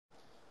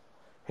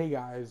Hey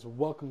guys,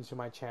 welcome to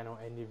my channel,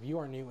 and if you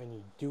are new and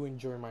you do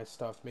enjoy my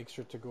stuff, make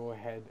sure to go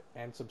ahead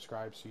and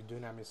subscribe so you do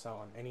not miss out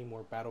on any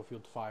more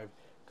Battlefield 5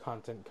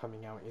 content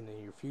coming out in the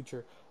near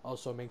future.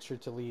 Also, make sure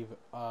to leave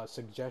a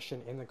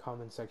suggestion in the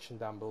comment section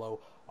down below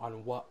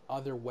on what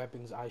other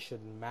weapons I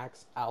should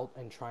max out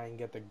and try and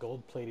get the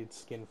gold plated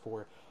skin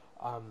for.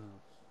 Um,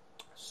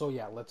 so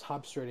yeah, let's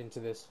hop straight into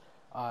this.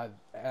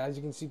 As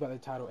you can see by the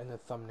title and the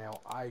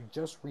thumbnail, I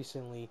just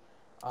recently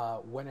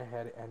went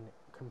ahead and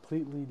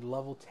completely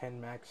level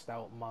 10 maxed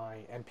out my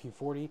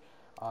MP40,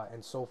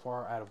 and so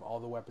far out of all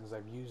the weapons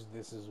I've used,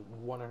 this is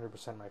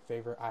 100% my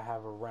favorite. I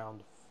have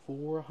around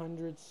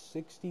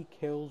 460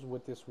 kills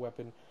with this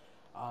weapon,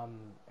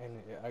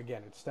 and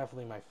again, it's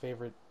definitely my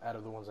favorite out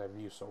of the ones I've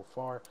used so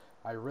far.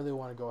 I really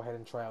want to go ahead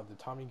and try out the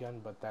Tommy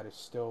gun, but that is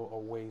still a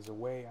ways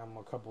away. I'm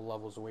a couple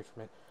levels away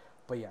from it.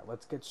 But yeah,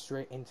 let's get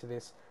straight into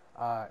this,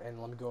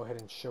 and let me go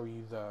ahead and show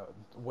you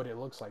what it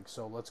looks like.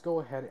 So let's go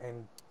ahead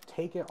and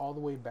take it all the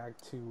way back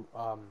to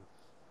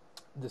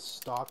the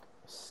stock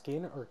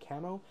skin or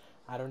camo.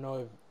 I don't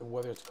know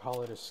whether to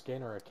call it a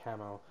skin or a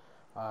camo,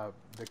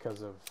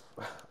 because of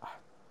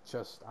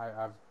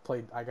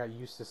I got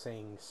used to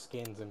saying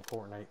skins in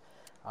Fortnite,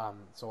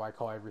 so I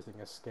call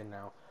everything a skin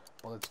now.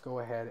 Well, let's go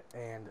ahead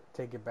and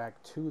take it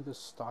back to the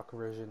stock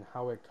version,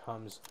 how it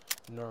comes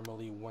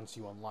normally once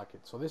you unlock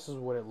it. So this is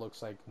what it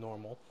looks like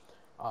normal,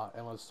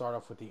 and let's start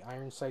off with the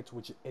iron sights,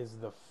 which is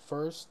the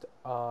first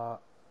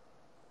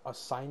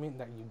assignment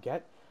that you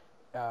get.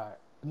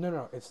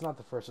 No, it's not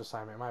the first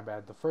assignment, my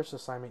bad. The first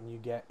assignment you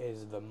get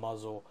is the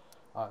muzzle.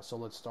 So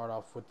let's start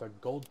off with the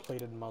gold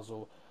plated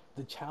muzzle.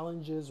 The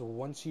challenges,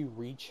 once you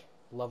reach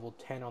level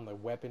 10 on the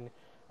weapon,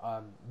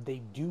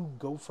 they do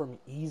go from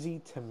easy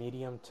to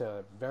medium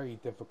to very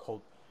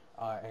difficult,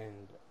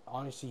 and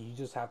honestly you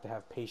just have to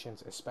have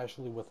patience,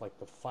 especially with like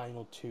the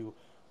final two,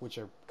 which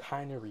are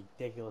kind of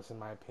ridiculous in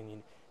my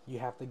opinion. You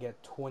have to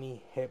get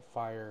 20 hip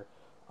fire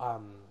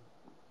um,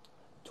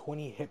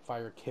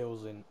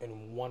 kills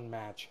in one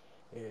match.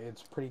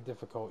 It's pretty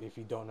difficult if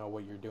you don't know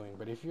what you're doing,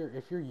 but if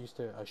you're used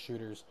to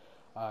shooters,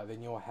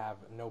 then you'll have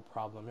no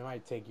problem. It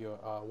might take you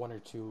 1 or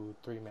 2,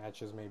 3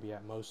 matches maybe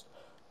at most,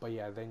 but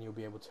yeah, then you'll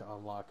be able to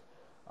unlock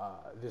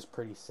this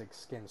pretty sick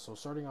skin. So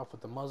starting off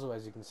with the muzzle,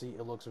 as you can see,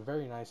 it looks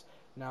very nice.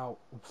 Now,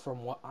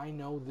 from what I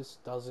know, this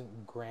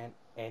doesn't grant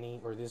any,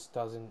 or this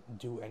doesn't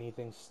do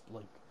anything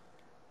like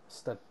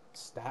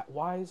stat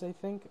wise. I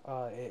think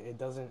it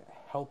doesn't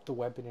help the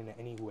weapon in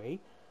any way.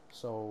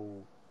 So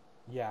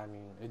yeah, I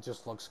mean, it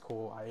just looks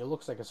cool. It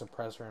looks like a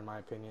suppressor in my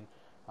opinion.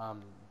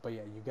 But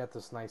yeah, you get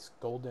this nice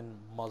golden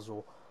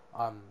muzzle.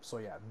 So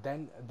yeah,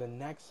 then the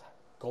next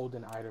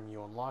golden item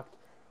you unlocked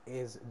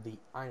is the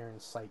iron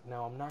sight.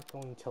 Now, I'm not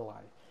going to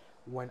lie.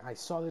 When I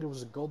saw that it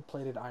was a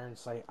gold-plated iron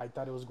sight, I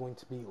thought it was going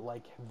to be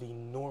like the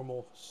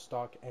normal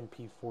stock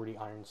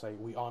MP40 iron sight.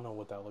 We all know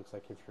what that looks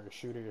like if you're a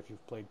shooter, if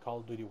you've played Call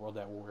of Duty World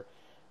at War,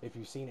 if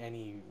you've seen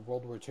any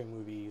World War II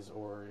movies,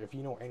 or if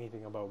you know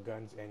anything about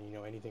guns and you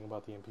know anything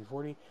about the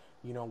MP40,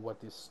 you know what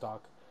this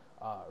stock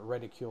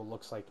reticule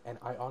looks like. And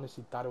I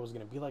honestly thought it was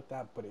going to be like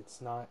that, but it's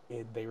not.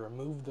 They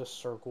removed the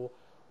circle.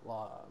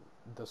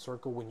 The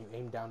circle, when you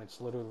aim down,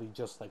 it's literally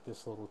just like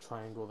this little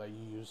triangle that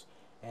you use,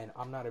 and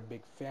I'm not a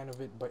big fan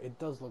of it, but it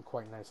does look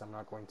quite nice, I'm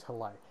not going to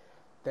lie.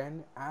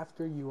 Then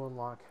after you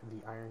unlock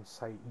the iron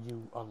sight,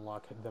 you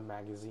unlock the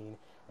magazine,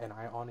 and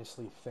I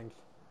honestly think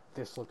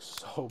this looks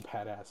so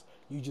badass.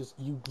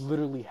 You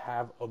literally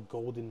have a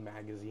golden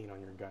magazine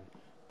on your gun.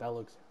 That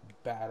looks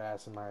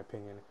badass in my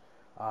opinion.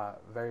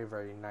 Very,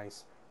 very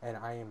nice, and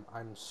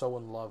I'm so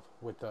in love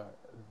with the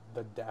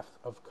depth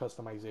of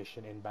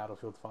customization in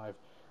Battlefield 5.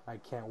 I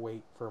can't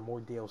wait for more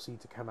DLC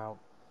to come out,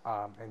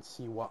 and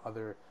see what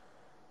other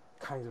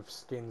kinds of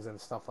skins and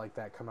stuff like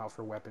that come out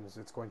for weapons.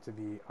 It's going to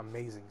be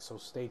amazing, so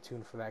stay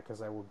tuned for that,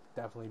 because I will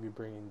definitely be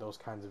bringing those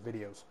kinds of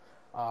videos.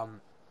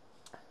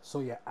 So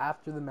yeah,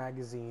 after the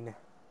magazine,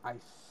 I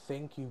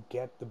think you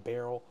get the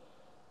barrel.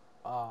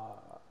 Uh,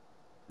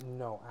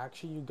 no,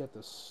 actually, you get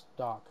the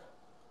stock.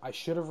 I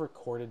should have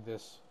recorded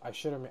this. I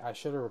should have.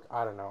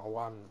 I don't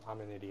know. I'm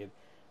an idiot.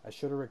 I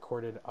should have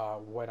recorded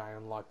when I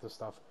unlocked the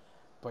stuff,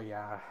 but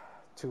yeah,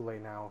 too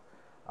late now.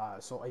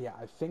 So yeah,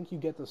 I think you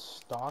get the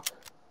stock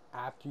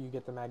after you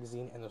get the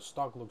magazine, and the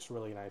stock looks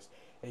really nice.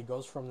 It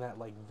goes from that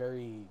like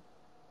very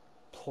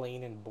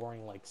plain and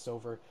boring like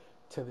silver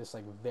to this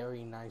like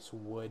very nice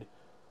wood,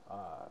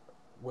 uh,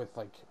 with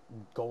like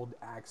gold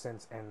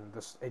accents, and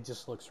this it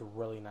just looks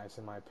really nice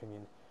in my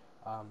opinion.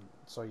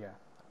 So yeah,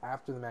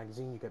 after the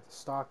magazine you get the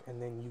stock,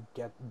 and then you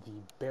get the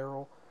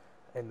barrel,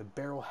 and the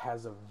barrel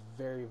has a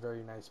very,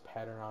 very nice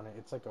pattern on it.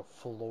 It's like a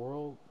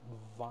floral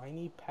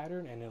viney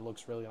pattern, and it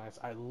looks really nice.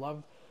 I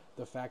love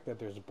the fact that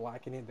there's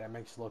black in it. That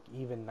makes it look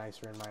even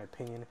nicer in my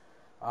opinion.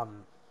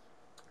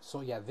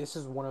 So yeah, this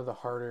is one of the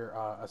harder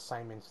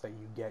assignments that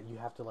you get. You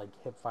have to like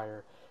hip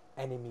fire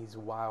enemies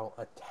while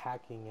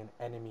attacking an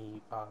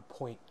enemy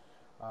point,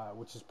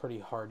 which is pretty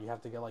hard. You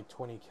have to get like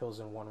 20 kills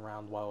in one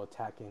round while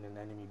attacking an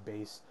enemy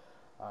base,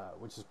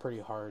 which is pretty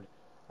hard.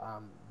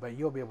 But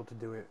you'll be able to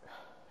do it.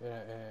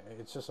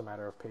 It's just a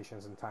matter of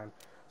patience and time.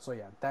 So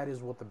yeah, that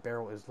is what the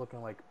barrel is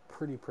looking like.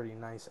 Pretty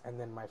nice. And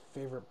then my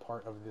favorite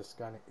part of this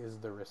gun is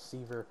the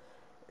receiver.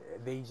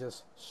 They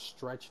just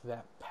stretch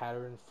that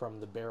pattern from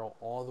the barrel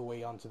all the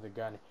way onto the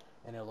gun,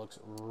 and it looks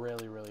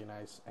really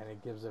nice, and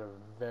it gives it a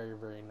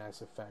very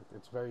nice effect.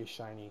 It's very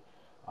shiny.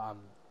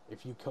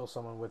 If you kill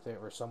someone with it,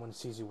 or someone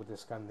sees you with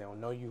this gun, they'll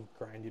know you've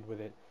grinded with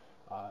it.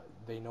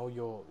 They know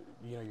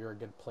you're a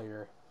good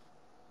player.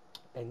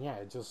 And yeah,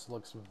 it just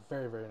looks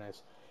very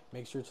nice.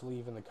 Make sure to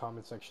leave in the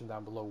comment section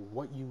down below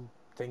what you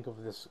think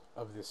of this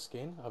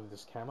skin, of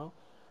this camo.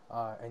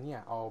 And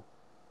yeah, I'll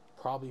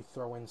probably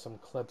throw in some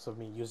clips of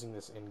me using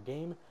this in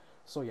game.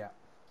 So yeah.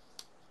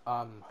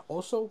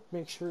 Also,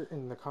 make sure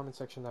in the comment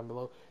section down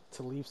below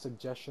to leave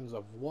suggestions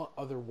of what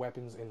other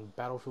weapons in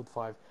Battlefield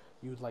 5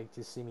 you'd like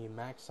to see me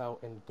max out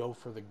and go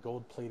for the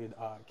gold-plated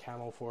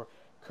camo for.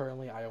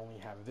 Currently, I only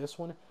have this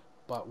one,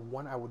 but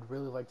one I would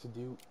really like to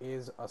do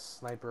is a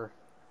sniper,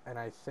 and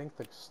I think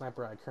the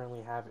sniper I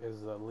currently have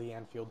is the Lee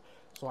Enfield,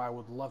 so I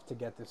would love to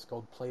get this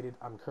gold-plated.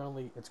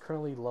 It's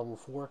currently level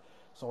 4,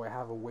 so I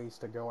have a ways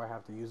to go. I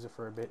have to use it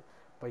for a bit,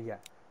 but yeah,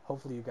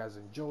 hopefully you guys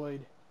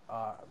enjoyed.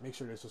 Make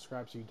sure to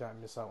subscribe so you don't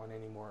miss out on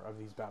any more of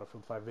these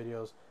Battlefield 5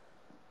 videos.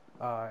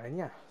 And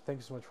yeah, thank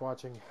you so much for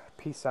watching.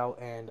 Peace out.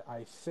 And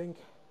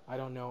I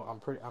don't know,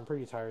 I'm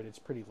pretty tired. It's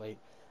pretty late.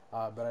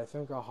 But I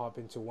think I'll hop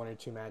into 1 or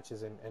 2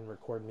 matches and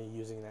record me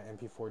using that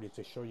MP40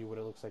 to show you what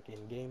it looks like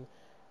in game.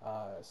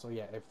 So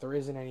yeah, if there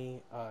isn't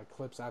any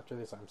clips after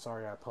this, I'm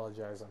sorry. I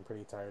apologize. I'm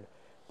pretty tired.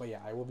 But yeah,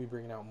 I will be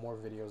bringing out more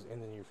videos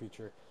in the near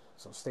future.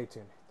 So stay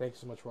tuned. Thank you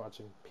so much for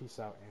watching. Peace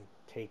out and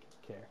take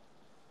care.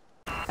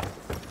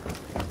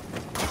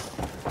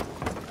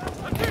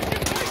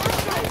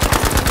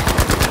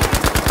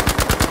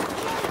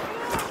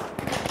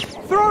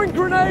 Throwing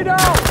grenade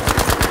out!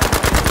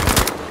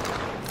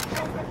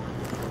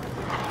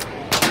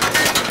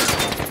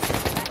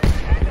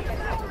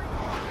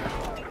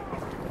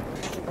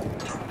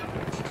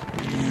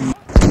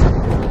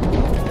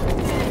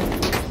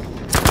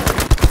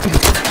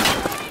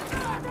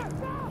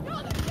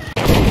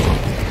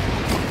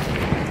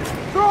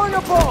 Throwing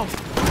a bomb!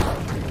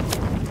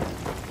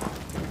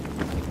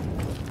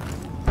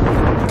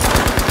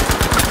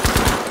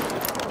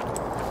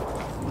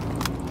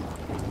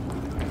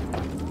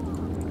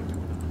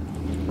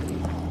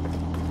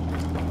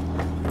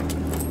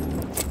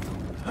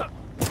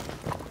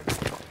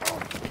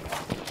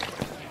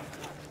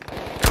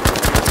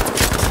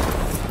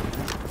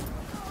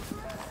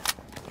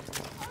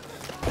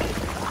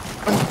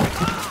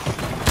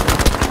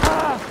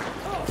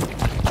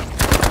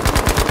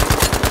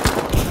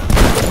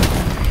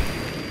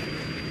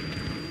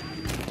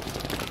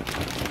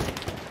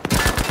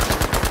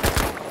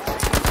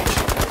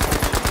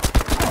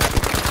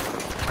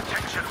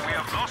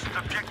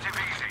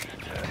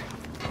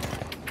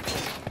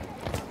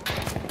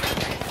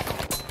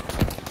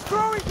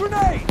 Throwing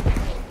grenade!